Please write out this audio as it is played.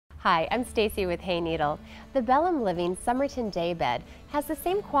Hi, I'm Stacy with Hayneedle. The Belham Living Somerton Daybed has the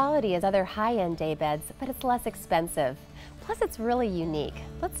same quality as other high-end daybeds, but it's less expensive. Plus, it's really unique.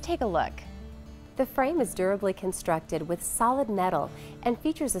 Let's take a look. The frame is durably constructed with solid metal and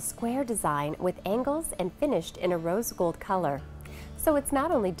features a square design with angles and finished in a rose gold color. So it's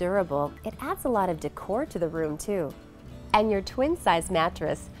not only durable, it adds a lot of decor to the room too. And your twin-size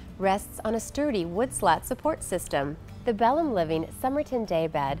mattress rests on a sturdy wood slat support system. The Belham Living Somerton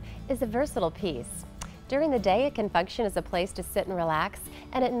Daybed is a versatile piece. During the day, it can function as a place to sit and relax,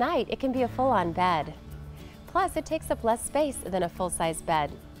 and at night, it can be a full-on bed. Plus, it takes up less space than a full-size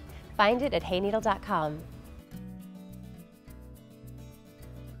bed. Find it at hayneedle.com.